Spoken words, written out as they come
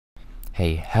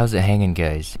Hey, how's it hanging,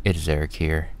 guys? It is Eric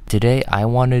here. Today I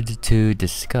wanted to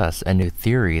discuss a new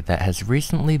theory that has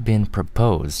recently been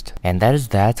proposed, and that is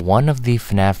that one of the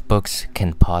FNAF books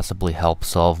can possibly help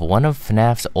solve one of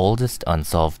FNAF's oldest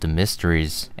unsolved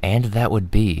mysteries, and that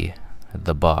would be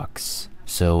the box.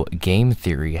 So, game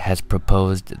theory has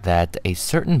proposed that a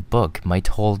certain book might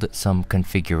hold some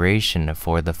configuration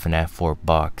for the FNAF 4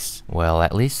 box. Well,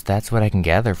 at least that's what I can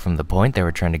gather from the point they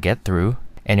were trying to get through.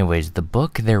 Anyways, the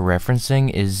book they're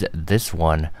referencing is this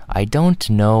one. I don't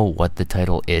know what the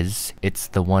title is. It's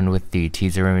the one with the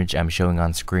teaser image I'm showing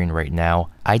on screen right now.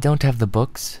 I don't have the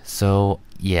books, so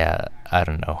yeah, I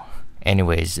don't know.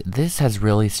 Anyways, this has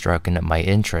really struck my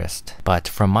interest, but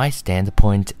from my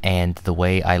standpoint and the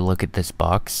way I look at this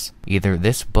box, either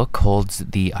this book holds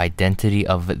the identity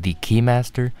of the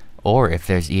keymaster, or if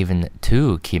there's even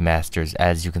two keymasters,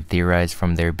 as you can theorize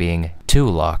from there being two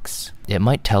locks. It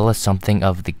might tell us something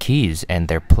of the keys and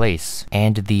their place.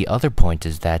 And the other point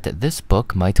is that this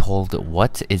book might hold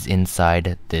what is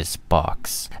inside this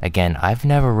box. Again, I've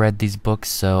never read these books,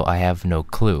 so I have no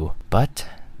clue, but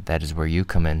that is where you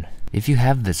come in. If you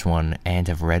have this one and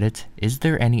have read it, is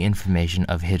there any information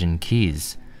of hidden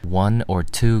keys? One or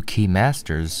two key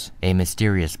masters, a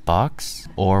mysterious box,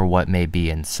 or what may be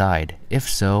inside? If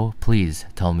so, please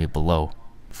tell me below.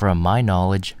 From my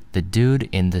knowledge, the dude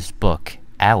in this book,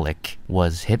 Alec,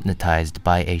 was hypnotized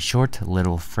by a short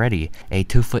little Freddy, a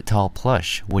 2-foot-tall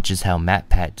plush, which is how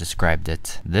MatPat described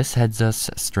it. This heads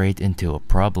us straight into a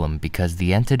problem because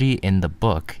the entity in the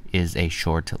book is a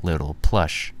short little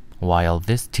plush, while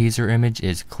this teaser image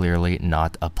is clearly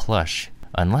not a plush.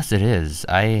 Unless it is,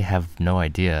 I have no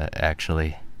idea,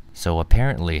 actually. So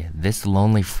apparently, this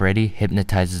lonely Freddy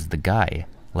hypnotizes the guy,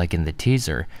 like in the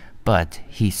teaser, but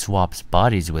he swaps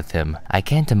bodies with him. I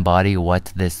can't embody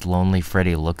what this lonely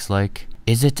Freddy looks like.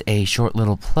 Is it a short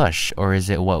little plush, or is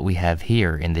it what we have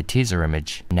here in the teaser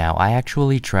image? Now, I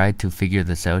actually tried to figure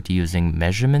this out using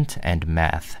measurement and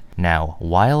math. Now,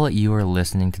 while you are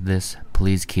listening to this,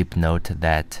 please keep note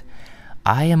that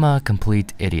I am a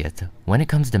complete idiot. When it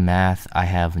comes to math, I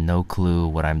have no clue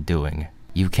what I'm doing.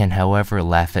 You can, however,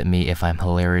 laugh at me if I'm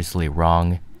hilariously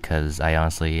wrong, cause I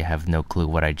honestly have no clue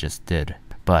what I just did.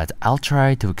 But I'll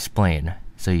try to explain,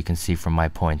 so you can see from my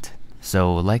point.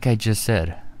 So, like I just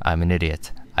said, I'm an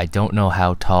idiot. I don't know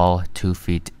how tall 2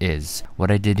 feet is. What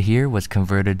I did here was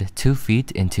converted 2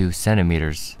 feet into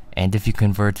centimeters. And if you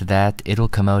convert that, it'll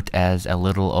come out as a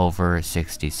little over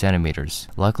 60 centimeters.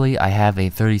 Luckily, I have a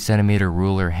 30 centimeter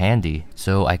ruler handy,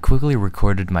 so I quickly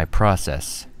recorded my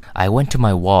process. I went to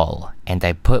my wall, and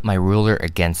I put my ruler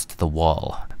against the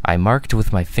wall. I marked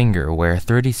with my finger where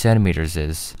 30 centimeters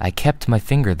is. I kept my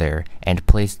finger there, and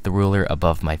placed the ruler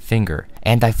above my finger.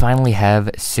 And I finally have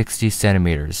 60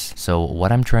 centimeters. So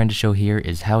what I'm trying to show here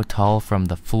is how tall from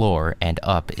the floor and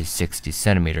up is 60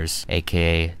 centimeters,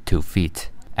 aka 2 feet.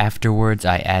 Afterwards,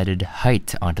 I added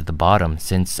height onto the bottom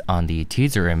since on the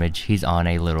teaser image, he's on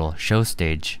a little show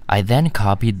stage. I then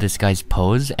copied this guy's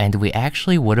pose and we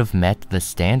actually would have met the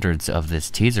standards of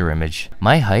this teaser image.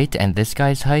 My height and this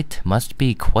guy's height must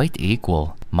be quite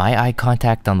equal. My eye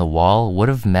contact on the wall would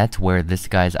have met where this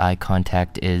guy's eye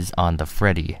contact is on the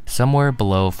Freddy, somewhere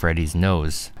below Freddy's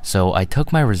nose. So I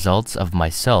took my results of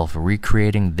myself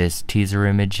recreating this teaser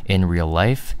image in real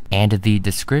life and the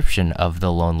description of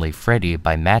the Lonely Freddy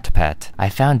by MatPat. I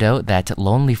found out that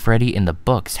Lonely Freddy in the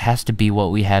books has to be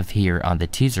what we have here on the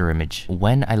teaser image.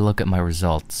 When I look at my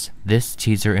results, this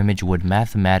teaser image would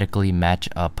mathematically match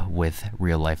up with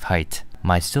real life height.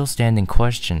 My still standing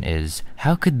question is,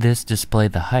 how could this display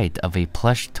the height of a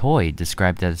plush toy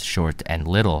described as short and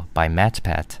little by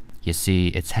MatPat? You see,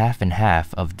 it's half and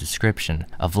half of description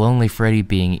of Lonely Freddy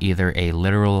being either a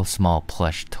literal small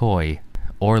plush toy,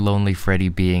 or Lonely Freddy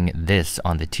being this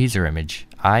on the teaser image.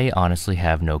 I honestly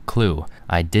have no clue.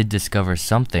 I did discover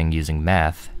something using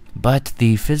math, but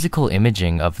the physical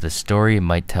imaging of the story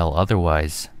might tell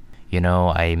otherwise. You know,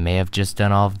 I may have just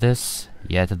done all of this,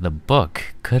 yet the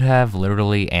book could have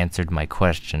literally answered my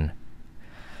question.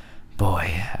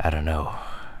 Boy, I don't know.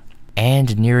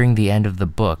 And nearing the end of the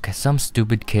book, some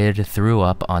stupid kid threw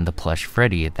up on the plush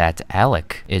Freddy that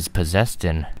Alec is possessed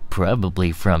in,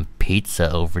 probably from pizza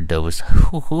overdose,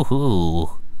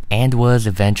 and was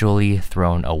eventually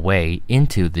thrown away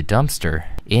into the dumpster.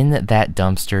 In that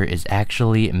dumpster is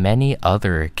actually many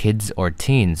other kids or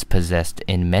teens possessed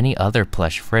in many other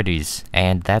plush Freddys,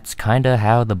 and that's kinda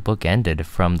how the book ended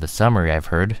from the summary I've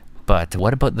heard. But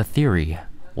what about the theory?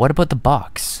 What about the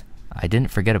box? I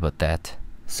didn't forget about that.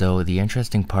 So the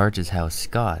interesting part is how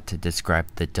Scott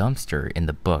described the dumpster in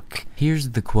the book. Here's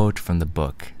the quote from the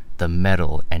book: "The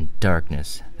metal and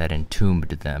darkness that entombed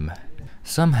them."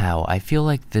 Somehow, I feel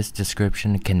like this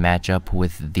description can match up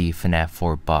with the FNAF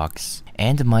 4 box,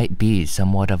 and might be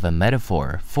somewhat of a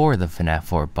metaphor for the FNAF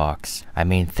 4 box. I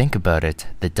mean, think about it.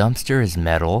 The dumpster is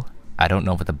metal. I don't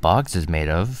know what the box is made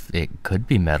of. It could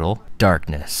be metal.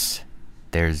 Darkness.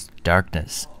 There's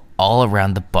darkness all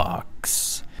around the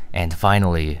box. And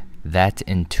finally, that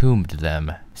entombed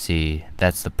them. See,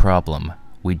 that's the problem.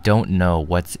 We don't know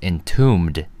what's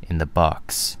entombed in the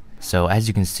box. So as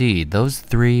you can see, those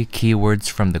 3 keywords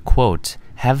from the quote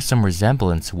have some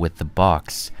resemblance with the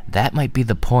box. That might be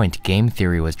the point game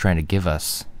theory was trying to give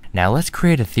us. Now let's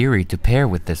create a theory to pair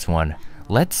with this one.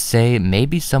 Let's say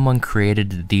maybe someone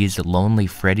created these lonely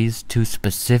Freddys to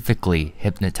specifically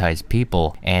hypnotize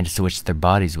people and switch their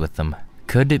bodies with them.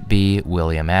 Could it be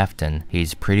William Afton?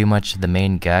 He's pretty much the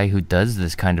main guy who does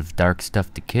this kind of dark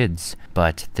stuff to kids.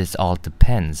 But this all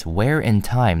depends where in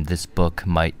time this book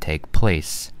might take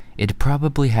place. It'd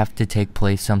probably have to take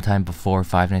place sometime before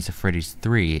Five Nights at Freddy's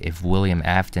 3 if William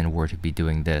Afton were to be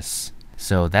doing this.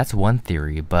 So that's one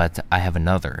theory, but I have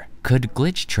another. Could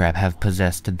GlitchTrap have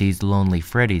possessed these lonely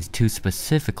Freddys to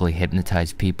specifically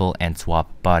hypnotize people and swap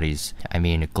bodies? I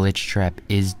mean, GlitchTrap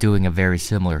is doing a very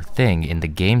similar thing in the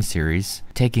game series,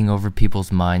 taking over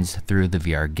people's minds through the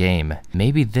VR game.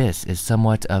 Maybe this is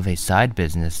somewhat of a side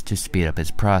business to speed up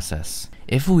his process.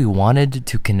 If we wanted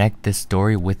to connect this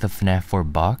story with the FNAF 4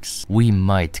 box, we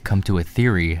might come to a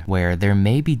theory where there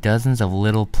may be dozens of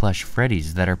little plush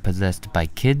Freddys that are possessed by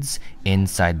kids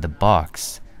inside the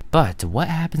box. But what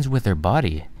happens with their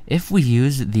body? If we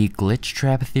use the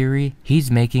GlitchTrap theory,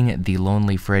 he's making the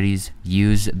lonely Freddys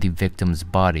use the victim's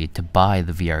body to buy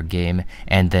the VR game,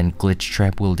 and then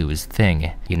GlitchTrap will do his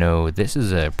thing. You know, this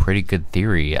is a pretty good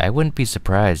theory. I wouldn't be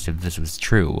surprised if this was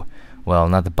true. Well,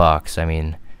 not the box, I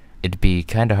mean, it'd be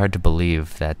kinda hard to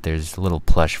believe that there's little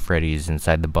plush Freddys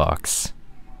inside the box.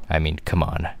 I mean, come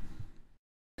on.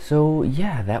 So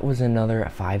yeah, that was another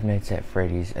Five Nights at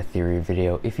Freddy's theory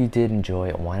video. If you did enjoy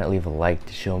it, why not leave a like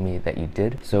to show me that you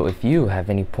did? So if you have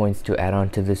any points to add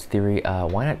on to this theory,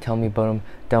 why not tell me about them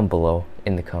down below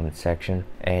in the comment section.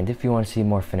 And if you want to see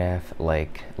more FNAF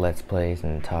like Let's Plays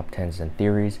and top 10s and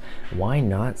theories, why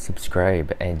not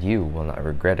subscribe and you will not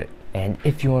regret it. And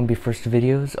if you want to be first to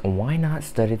videos, why not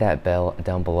study that bell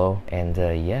down below? And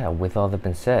yeah, with all that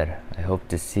been said, I hope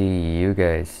to see you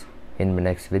guys in my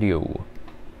next video.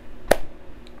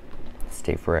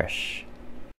 Stay fresh.